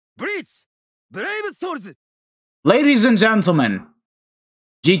Bleach! Brave Souls! Ladies and gentlemen,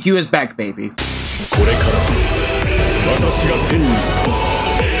 GQ is back, baby. これから私が手に入れた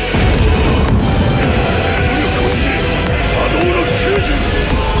武力をし波動の救助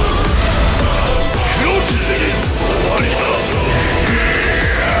黒しすぎ終わりだ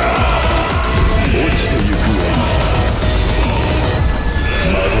落ちてゆくわ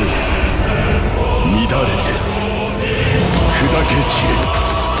惑い乱れて砕け散れ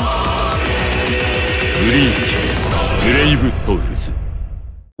ブリーチブレイブソウルズ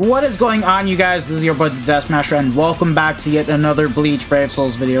What is going on, you guys? This is your boy, the Death Smasher, and welcome back to yet another Bleach Brave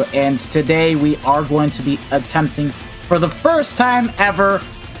Souls video. And today we are going to be attempting, for the first time ever,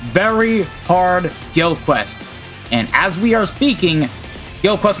 very hard guild quest. And as we are speaking,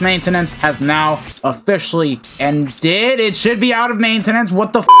 guild quest maintenance has now officially ended. It should be out of maintenance.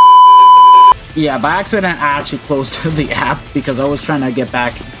 What the f? Yeah, by accident, I actually closed the app because I was trying to get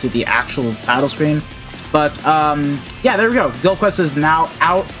back to the actual title screen. But, yeah, there we go. Guild Quest is now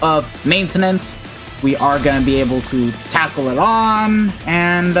out of maintenance. We are going to be able to tackle it on.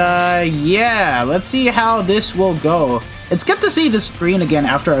 And, yeah, let's see how this will go. It's good to see the screen again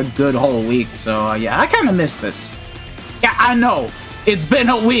after a good whole week. So, yeah, I kind of missed this. Yeah, I know. It's been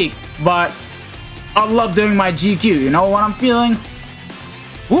a week, but I love doing my GQ. You know what I'm feeling?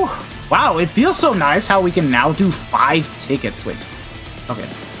 Whew. Wow, it feels so nice how we can now do 5 tickets. Wait. Okay.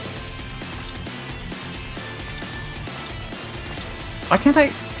 Why can't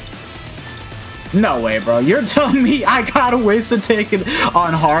I? No way, bro. You're telling me I gotta waste a ticket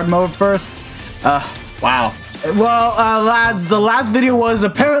on hard mode first? Wow. Well, lads, the last video was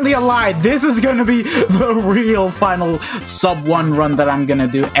apparently a lie. This is gonna be the real final sub 1 run that I'm gonna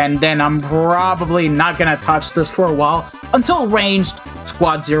do. And then I'm probably not gonna touch this for a while until Ranged,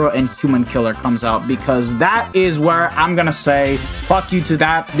 Squad 0, and Human Killer comes out. Because that is where I'm gonna say fuck you to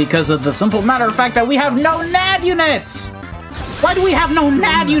that. Because of the simple matter of fact that we have no NAD units! Why do we have no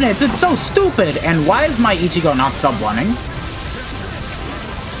NAD units? It's so stupid! And why is my Ichigo not sub-1ing?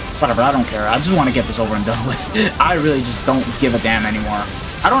 Whatever, I don't care. I just want to get this over and done with. I really just don't give a damn anymore.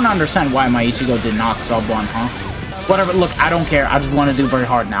 I don't understand why my Ichigo did not sub-1, huh? Whatever, look, I don't care. I just want to do very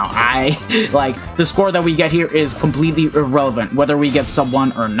hard now. Like, the score that we get here is completely irrelevant. Whether we get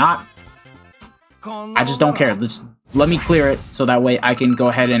sub-1 or not, I just don't care. Just let me clear it so that way I can go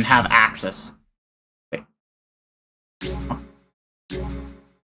ahead and have access. Wait. Oh.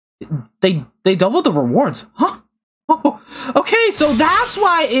 They doubled the rewards, huh? Oh, okay, so that's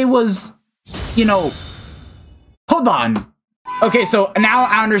why it was, you know, hold on. Okay, so now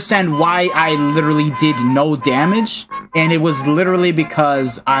I understand why I literally did no damage, and it was literally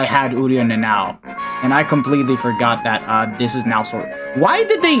because I had Uryu Nanao, and I completely forgot that this is now sorted. Why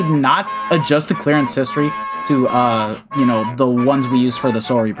did they not adjust the clearance history to, you know, the ones we use for the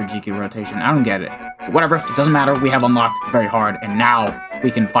Soul Reaper GQ rotation? I don't get it. Whatever, it doesn't matter. We have unlocked very hard, and now we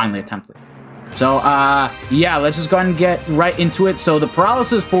can finally attempt it. So, yeah, let's just go ahead and get right into it. So the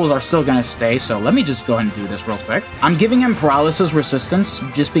paralysis pools are still gonna stay, so let me just go ahead and do this real quick. I'm giving him paralysis resistance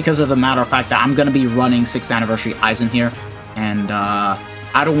just because of the matter of fact that I'm gonna be running 6th anniversary Aizen here, and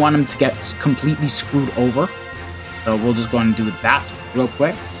I don't want him to get completely screwed over. So we'll just go ahead and do that real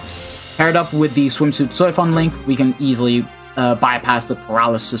quick. Paired up with the swimsuit Soifun link, we can easily bypass the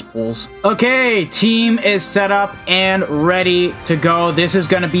paralysis pools. Okay, team is set up and ready to go. This is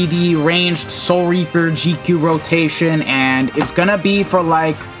gonna be the ranged Soul Reaper GQ rotation, and it's gonna be for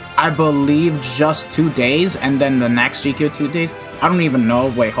like, I believe, just 2 days, and then the next GQ 2 days. I don't even know.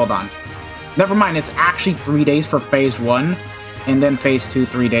 Wait, hold on. Never mind, it's actually 3 days for phase 1, and then phase 2,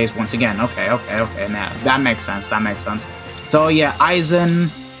 3 days once again. Okay, now that makes sense, So yeah, Aizen,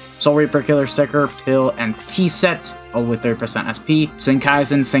 Soul Reaper Killer Sticker, Pill, and T-Set, all with 30% SP.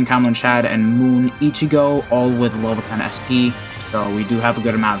 Senkaizen, Senkaimon Chad, and Moon Ichigo, all with level 10 SP. So we do have a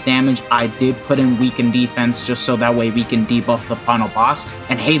good amount of damage. I did put in Weaken Defense just so that way we can debuff the final boss.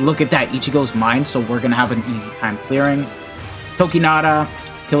 And hey, look at that, Ichigo's mine, so we're gonna have an easy time clearing. Tokinata,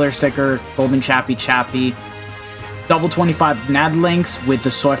 Killer Sticker, Golden Chappy, double 25 NAD links with the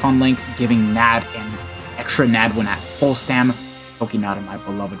Soifun link, giving NAD and extra NAD when at full stam. Tokinata, my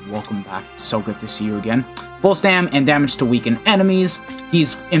beloved, welcome back. It's so good to see you again. Full stam and damage to weakened enemies.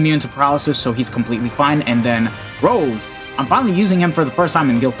 He's immune to paralysis, so he's completely fine. And then Rose. I'm finally using him for the first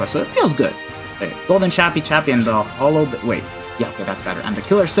time in Guild Quest, so it feels good. Okay. Golden Chappy and the Hollow... Wait. Yeah, okay, that's better. And the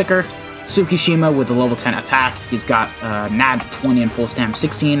Killer Sticker. Tsukishima with the level 10 attack. He's got NAD 20 and full stam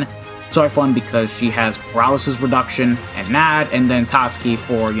 16. Soifun because she has paralysis reduction and NAD, and then Tatsuki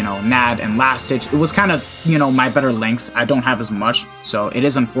for, you know, NAD and Last Stitch. It was kind of, you know, my better links. I don't have as much, so it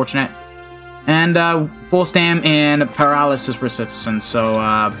is unfortunate. And full stam and paralysis resistance. So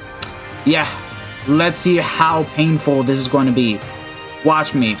yeah, let's see how painful this is going to be.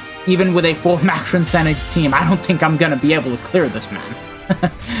 Watch me. Even with a full max transcendent team, I don't think I'm gonna be able to clear this, man.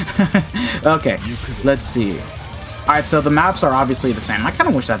 Okay, let's see. Alright, so the maps are obviously the same. I kind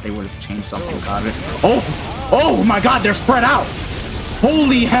of wish that they would have changed something about it. Oh my god, they're spread out!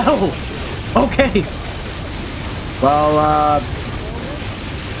 Holy hell! Okay. Well,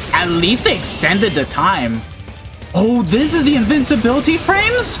 at least they extended the time. Oh, this is the invincibility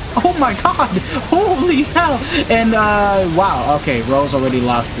frames? Oh my god! Holy hell! And, wow, okay, Rose already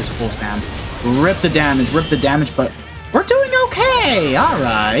lost this full stam. Rip the damage, but we're doing okay!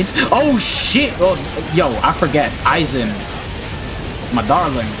 Alright. Oh, shit! Oh, yo, I forget. Aizen. My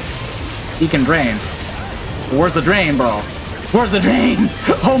darling. He can drain. Where's the drain, bro? Where's the drain?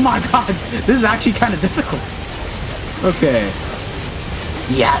 Oh my god! This is actually kind of difficult. Okay.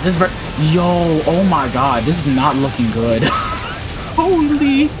 Yeah, this is very... Yo, oh my god, this is not looking good.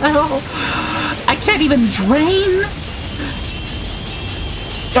 Holy hell. I can't even drain.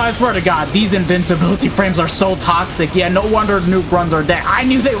 I swear to god, these invincibility frames are so toxic. Yeah, no wonder nuke runs are dead. I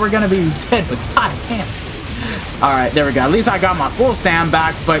knew they were gonna be dead, but god damn. Alright, there we go. At least I got my full stam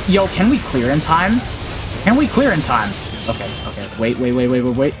back, but yo, can we clear in time? Can we clear in time? Okay. Wait.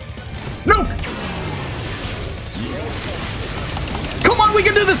 Nuke! Come on, we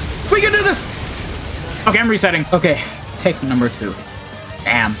can do this! We can do this! Okay, I'm resetting. Okay, take number 2.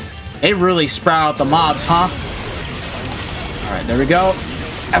 Damn. They really sprout out the mobs, huh? Alright, there we go.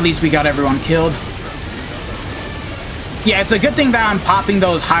 At least we got everyone killed. Yeah, it's a good thing that I'm popping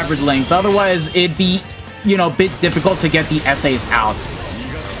those hybrid links. Otherwise, it'd be, you know, a bit difficult to get the essays out.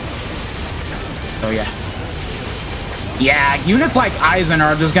 Oh, yeah. Yeah, units like Aizen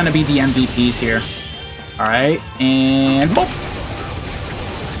are just gonna be the MVPs here. Alright, and... Oh!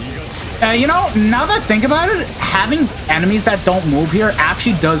 You know, now that I think about it, having enemies that don't move here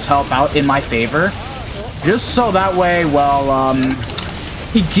actually does help out in my favor. Just so that way, well,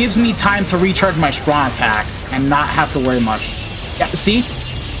 it gives me time to recharge my strong attacks and not have to worry much. Yeah, see?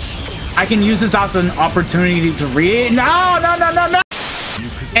 I can use this as an opportunity to No!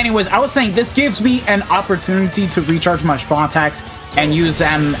 Anyways, I was saying this gives me an opportunity to recharge my strong attacks and use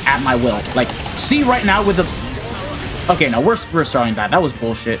them at my will. Like, see right now with the... Okay, no, we're starting that. That was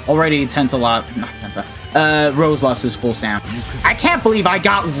bullshit. Already Rose lost his full stamp. I can't believe I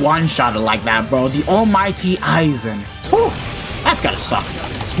got one-shotted like that, bro. The almighty Aizen. Whew, that's gotta suck.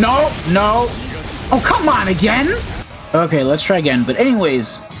 No. Oh, come on again. Okay, let's try again. But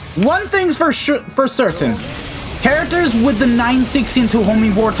anyways, one thing's for certain. Characters with the 960 into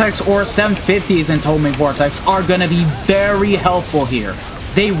Homing Vortex or 750s into Homing Vortex are gonna be very helpful here.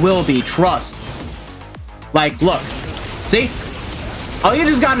 They will be, trust. Like, look. See? All you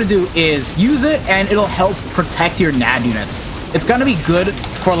just gotta do is use it and it'll help protect your NAD units. It's gonna be good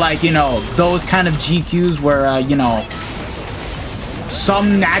for, like, you know, those kind of GQs where, you know,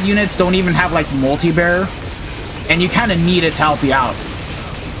 some NAD units don't even have, like, multi-bearer, and you kind of need it to help you out.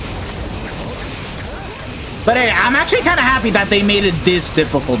 But hey, I'm actually kind of happy that they made it this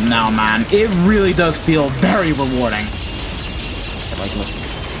difficult now, man. It really does feel very rewarding. Like, look.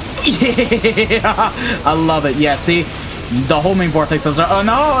 Yeah, I love it. Yeah, see? The homing vortex is... Oh,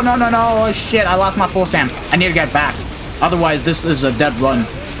 no. Oh, shit. I lost my full stamp. I need to get back. Otherwise, this is a dead run.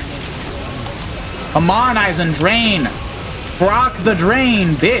 Come on, Aizen. Drain. Brock the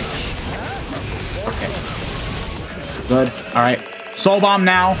drain, bitch. Okay. Good. All right. Soul Bomb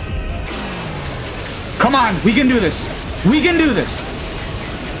now. Come on. We can do this. We can do this.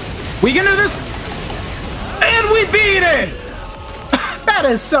 We can do this. And we beat it. That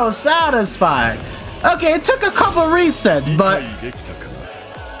is so satisfying. Okay, it took a couple resets, but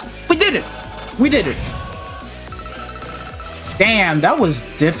we did it. We did it. Damn, that was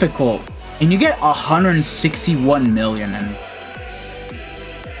difficult. And you get 161 million, and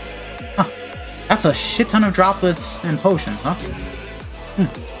that's a shit ton of droplets and potions, huh?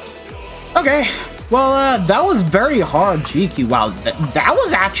 Okay, well, that was very hard, GQ. Wow, that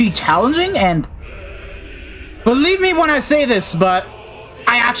was actually challenging, and believe me when I say this, but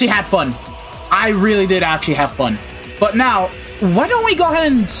I actually had fun. I really did actually have fun. But now, why don't we go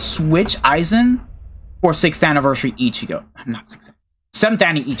ahead and switch Aizen for 6th anniversary Ichigo? Not 6th. 7th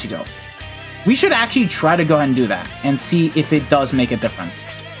anni Ichigo. We should actually try to go ahead and do that and see if it does make a difference.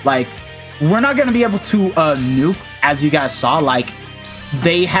 Like, we're not going to be able to nuke, as you guys saw. Like,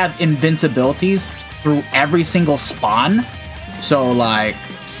 they have invincibilities through every single spawn. So, like,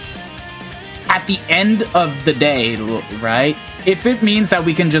 at the end of the day, right? If it means that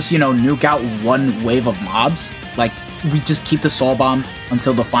we can just, you know, nuke out one wave of mobs, like, we just keep the Soul Bomb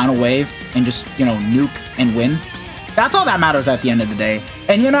until the final wave and just, you know, nuke and win. That's all that matters at the end of the day.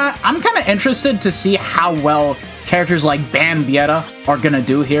 And you know what? I'm kind of interested to see how well characters like Bambietta are gonna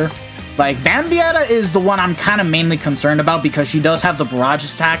do here. Like, Bambietta is the one I'm kind of mainly concerned about because she does have the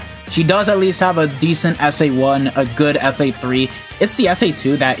barrage attack. She does at least have a decent SA1, a good SA3. It's the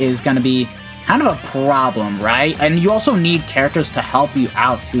SA2 that is gonna be kind of a problem, right? And you also need characters to help you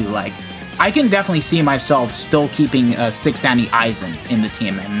out too. Like, I can definitely see myself still keeping 6 Danny Aizen in the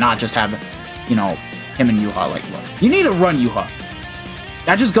team and not just have, you know, him and Yuha. Like, look, you need to run Yuha.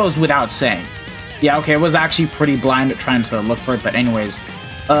 That just goes without saying. Yeah, okay, it was actually pretty blind trying to look for it, but anyways.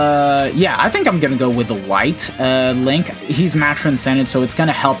 Yeah, I think I'm gonna go with the white Link. He's match transcended, so it's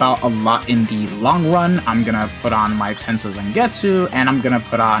gonna help out a lot in the long run. I'm gonna put on my Tensa Zangetsu, and I'm gonna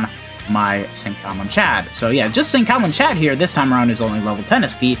put on my Senkaman Chad. So yeah, just Senkaman Chad here this time around is only level 10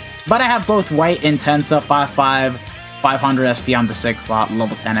 SP, but I have both white and Tensa, 5/5, 500 SP on the 6th slot,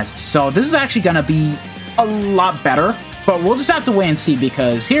 level 10 SP. So this is actually gonna be a lot better, but we'll just have to wait and see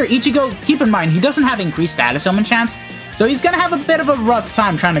because here, Ichigo, keep in mind, he doesn't have increased status element chance, so he's gonna have a bit of a rough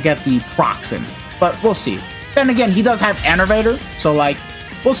time trying to get the procs in, but we'll see. Then again, he does have Enervator, so like,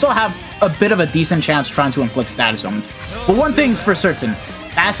 we'll still have a bit of a decent chance trying to inflict status elements. But one thing's for certain,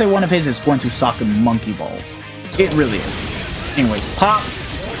 Assay one of his is going to suck in monkey balls. It really is. Anyways, pop.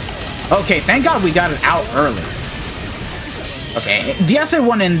 Okay, thank God we got it out early. Okay, the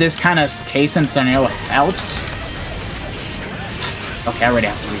SA1 in this kind of case and scenario helps. Okay, I already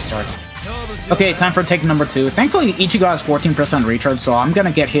have to restart. Okay, time for take number 2. Thankfully, Ichigo has 14% recharge, so I'm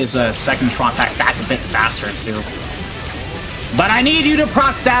gonna get his second strong attack back a bit faster, too. But I need you to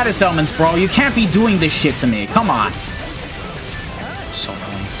proc status elements, bro. You can't be doing this shit to me. Come on. So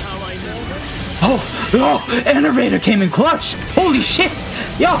annoying. Oh, Enervator came in clutch. Holy shit.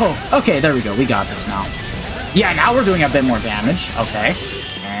 Yo, okay, there we go. We got this now. Yeah, now we're doing a bit more damage. Okay.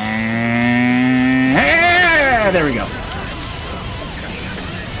 And there we go.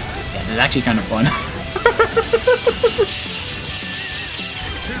 Yeah, this is actually kind of fun.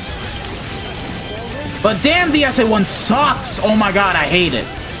 But damn, the SA1 sucks. Oh my god, I hate it.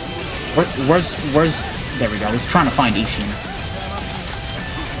 Where's... There we go. I was trying to find Ishin.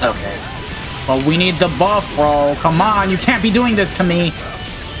 Okay. But we need the buff, bro. Come on, you can't be doing this to me.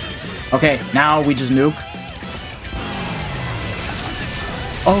 Okay, now we just nuke.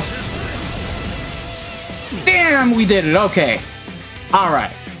 Oh. Damn, we did it. Okay.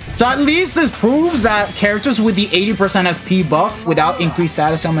 Alright. So at least this proves that characters with the 80% SP buff without increased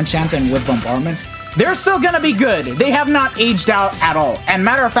status element chance and with bombardment, they're still gonna be good. They have not aged out at all. And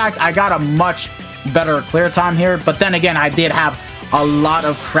matter of fact, I got a much better clear time here. But then again, I did have a lot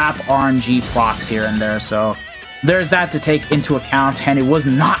of crap RNG procs here and there. So there's that to take into account. And it was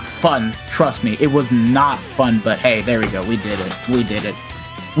not fun. Trust me, it was not fun. But hey, there we go. We did it. We did it.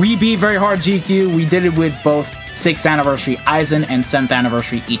 We beat Very Hard GQ. We did it with both 6th anniversary Aizen and 7th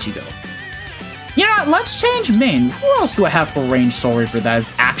anniversary Ichigo. You know what? Let's change main. Who else do I have for range Soul Reaper that is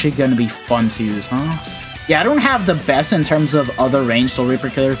actually going to be fun to use, huh? Yeah, I don't have the best in terms of other range Soul Reaper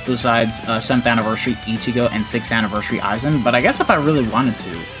killers besides 7th anniversary Ichigo and 6th anniversary Aizen, but I guess if I really wanted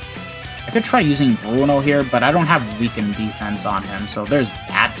to, I could try using Bruno here, but I don't have weakened defense on him, so there's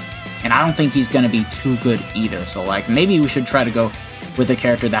that. And I don't think he's going to be too good either, so like maybe we should try to go with a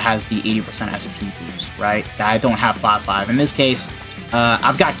character that has the 80% SP boost, right? That I don't have 5/5. In this case,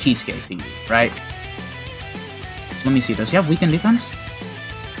 I've got Kisuke to use, right? Let me see, does he have weakened defense?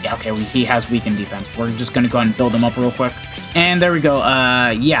 Yeah, okay, he has weakened defense. We're just gonna go ahead and build him up real quick. And there we go,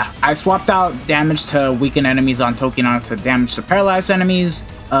 yeah. I swapped out damage to weakened enemies on Tokinaga to damage to paralyzed enemies.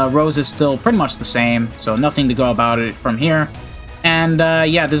 Rose is still pretty much the same, so nothing to go about it from here. And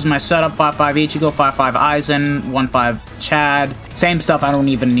yeah, this is my setup. 5/5 Ichigo, 5/5 Aizen, 1/5 Chad. Same stuff, I don't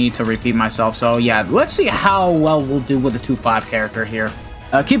even need to repeat myself. So yeah, let's see how well we'll do with the 2/5 character here.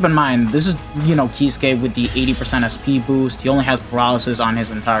 Keep in mind, this is, you know, Kisuke with the 80% SP boost. He only has paralysis on his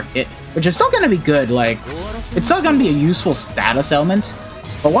entire kit, which is still going to be good. Like, it's still going to be a useful status element.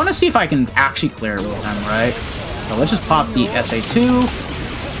 But I want to see if I can actually clear it with him, right? So let's just pop the SA2.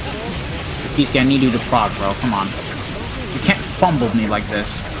 Kisuke, I need you to proc, bro. Come on. You can't fumble me like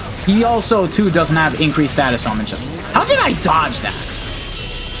this. He also, too, doesn't have increased status element. How did I dodge that?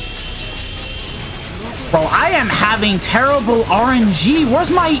 Bro, I am having terrible RNG.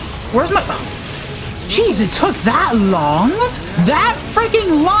 Where's my... Jeez, it took that long? That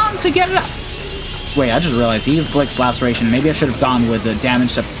freaking long to get it up. Wait, I just realized he inflicts laceration. Maybe I should have gone with the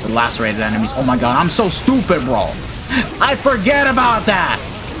damage to the lacerated enemies. Oh my god, I'm so stupid, bro. I forget about that.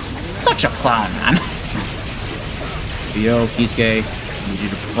 Such a clown, man. Yo, Kisuke, I need you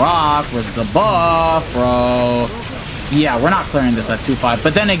to proc. Where's the buff, bro? Yeah, we're not clearing this at 2-5.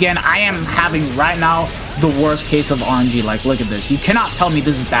 But then again, I am having right now the worst case of RNG. Like, look at this. You cannot tell me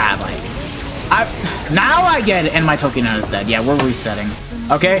this is bad. Like, now I get it, and my Tokyo is dead. Yeah, we're resetting.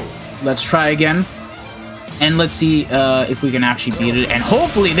 Okay, let's try again. And let's see if we can actually beat it. And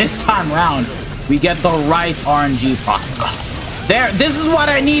hopefully this time around, we get the right RNG process. There, this is what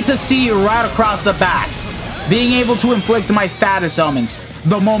I need to see right across the bat. Being able to inflict my status elements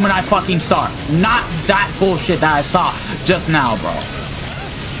the moment I fucking start. Not that bullshit that I saw just now, bro.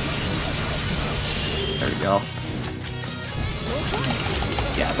 There we go.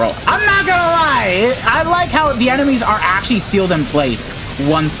 Yeah, bro. I'm not gonna lie. I like how the enemies are actually sealed in place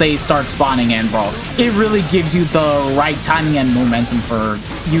once they start spawning in, bro. It really gives you the right timing and momentum for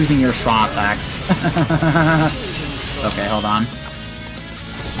using your strong attacks. Okay, hold on.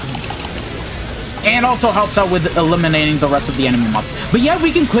 And also helps out with eliminating the rest of the enemy mobs. But yeah,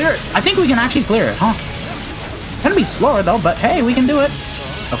 we can clear it. I think we can actually clear it, huh? Gonna be slower though, but hey, we can do it.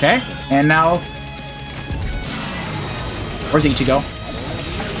 Okay, and now... Where's Ichigo?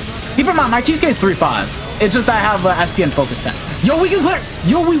 Keep in mind, my Kisuke is 3-5. It's just I have SPN Focus 10. Yo, we can clear it!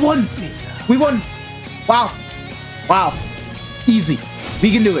 Yo, we won! We won! Wow. Wow. Easy.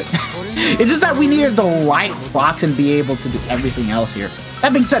 We can do it. It's just that we needed the right box and be able to do everything else here.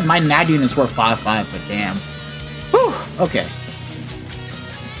 That being said, my NAD units were 5-5, but damn. Whew, okay.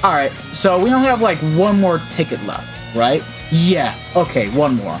 Alright, so we only have like one more ticket left, right? Yeah, okay,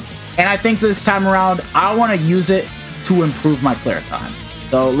 one more. And I think this time around, I want to use it to improve my clear time.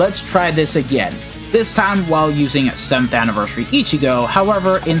 So let's try this again. This time while using 7th Anniversary Ichigo.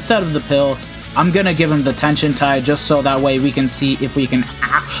 However, instead of the pill, I'm gonna give him the tension tie just so that way we can see if we can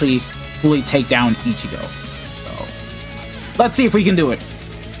actually fully take down Ichigo. So, let's see if we can do it.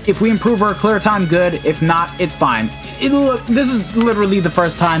 If we improve our clear time, good. If not, it's fine. This is literally the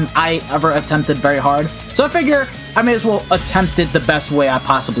first time I ever attempted very hard. So I figure I may as well attempt it the best way I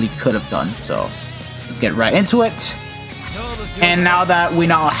possibly could have done. So let's get right into it. And now that we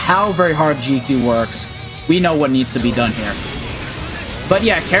know how very hard GQ works, we know what needs to be done here. But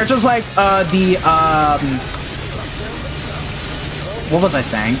yeah, characters like what was I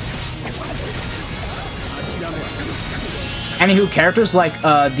saying? Anywho, characters like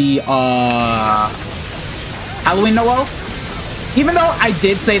Halloween Noelle, even though I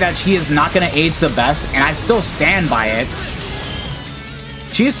did say that she is not going to age the best, and I still stand by it,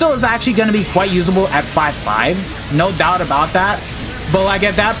 she still is actually going to be quite usable at 5-5, no doubt about that. But like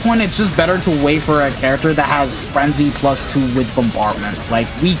at that point, it's just better to wait for a character that has Frenzy +2 with Bombardment. Like,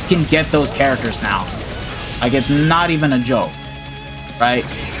 we can get those characters now. Like, it's not even a joke, right?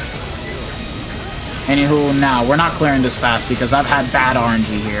 Anywho, now, we're not clearing this fast because I've had bad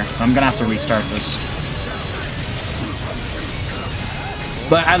RNG here. So I'm gonna have to restart this.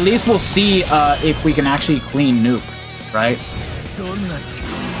 But at least we'll see if we can actually clean Nuke, right?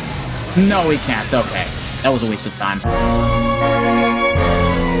 No, we can't. Okay. That was a waste of time.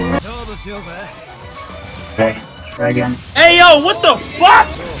 Okay, try again. Hey, yo, what the fuck?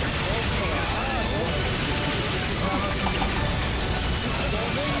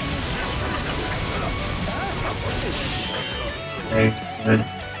 Okay, good.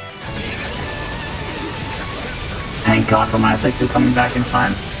 Thank God for my SI2 coming back in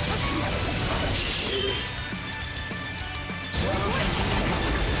time.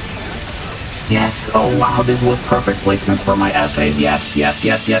 Yes, oh wow, this was perfect placements for my essays. Yes, yes,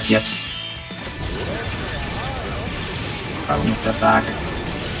 yes, yes, yes. Alright, let me step back.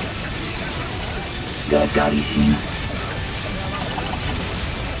 You guys got Ishin.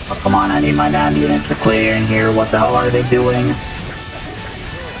 Oh, come on, I need my NAND units to clear in here. What the hell are they doing?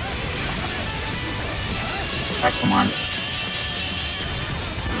 Alright, come on.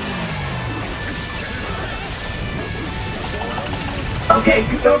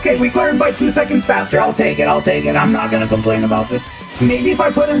 Okay, we cleared by 2 seconds faster. I'll take it. I'm not gonna complain about this. Maybe if I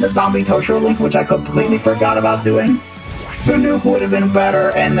put in the zombie Toshiro link, which I completely forgot about doing, the nuke would have been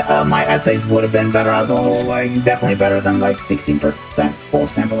better, and my essays would have been better as a whole. Like, definitely better than like 16% full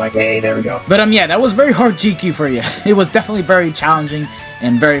stamp. But like, hey, there we go. But yeah, that was very hard GQ for you. It was definitely very challenging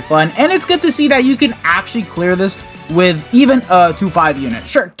and very fun, and it's good to see that you can actually clear this with even a 2-5 unit.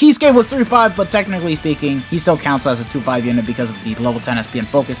 Sure, Kisuke was 3-5, but technically speaking, he still counts as a 2-5 unit because of the level 10 SP and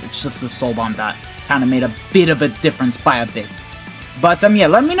focus. It's just the soul bomb that kind of made a bit of a difference by a bit. But yeah,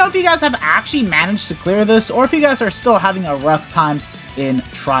 let me know if you guys have actually managed to clear this, or if you guys are still having a rough time in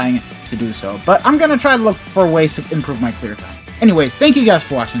trying to do so. But I'm gonna try to look for ways to improve my clear time. Anyways, thank you guys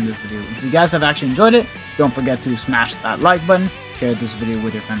for watching this video. If you guys have actually enjoyed it, don't forget to smash that like button, share this video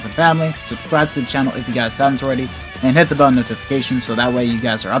with your friends and family, subscribe to the channel if you guys haven't already, and hit the bell notification so that way you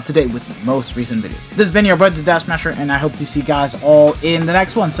guys are up to date with the most recent videos. This has been your boy, the Death Smasher, and I hope to see you guys all in the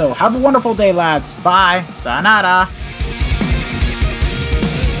next one. So have a wonderful day, lads. Bye. Sayonara.